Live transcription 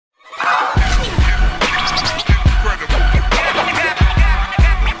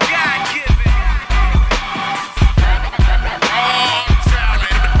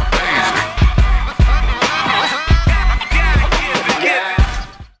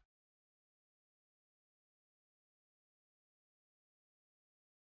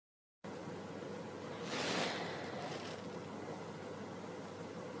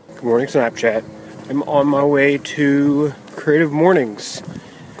Good morning, Snapchat. I'm on my way to Creative Mornings.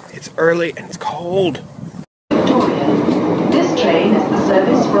 It's early and it's cold. Victoria. This train is the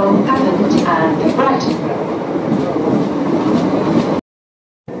service from Clapham and Brighton.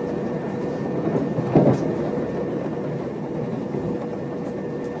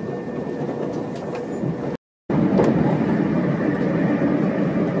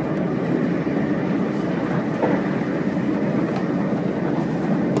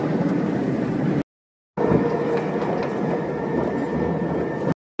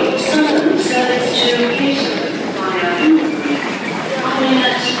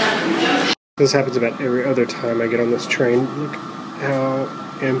 This happens about every other time I get on this train. Look how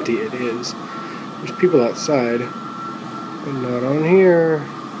empty it is. There's people outside, but not on here.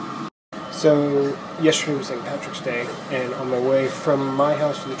 So, yesterday was St. Patrick's Day, and on my way from my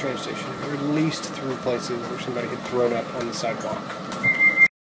house to the train station, there were at least 3 places where somebody had thrown up on the sidewalk.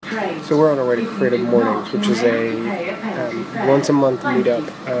 So we're on our way to Creative Mornings, which is a once-a-month meetup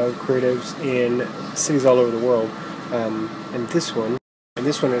of creatives in cities all over the world. And this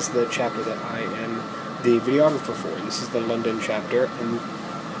one is the chapter that I am the videographer for. This is the London chapter, and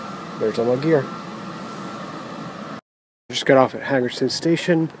there's all my gear. I just got off at Haggerston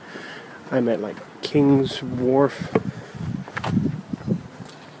Station. I'm at King's Wharf.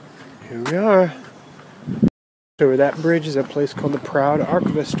 Here we are. Over that bridge is a place called the Proud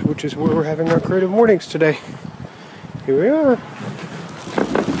Archivist, which is where we're having our Creative Mornings today. Here we are.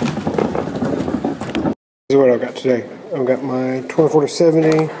 This is what I've got today. I've got my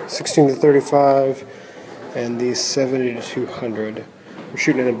 24-70, 16-35, and the 70-200. We're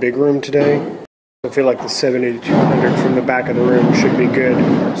shooting in a big room today. I feel like the 70-200 from the back of the room should be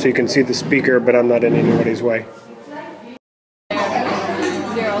good, so you can see the speaker, but I'm not in anybody's way.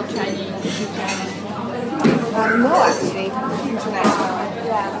 They're all Chinese. No, actually.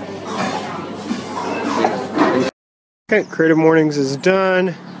 Okay, Creative Mornings is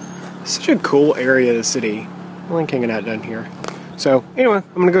done. Such a cool area of the city. I like hanging out down here. So, anyway,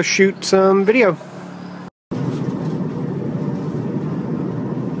 I'm gonna go shoot some video.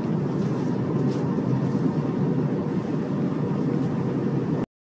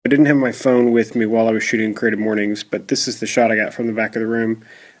 I didn't have my phone with me while I was shooting Creative Mornings, but this is the shot I got from the back of the room.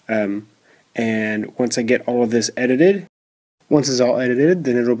 And once I get all of this edited, once it's all edited,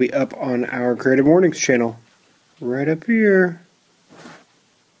 then it'll be up on our Creative Mornings channel. Right up here.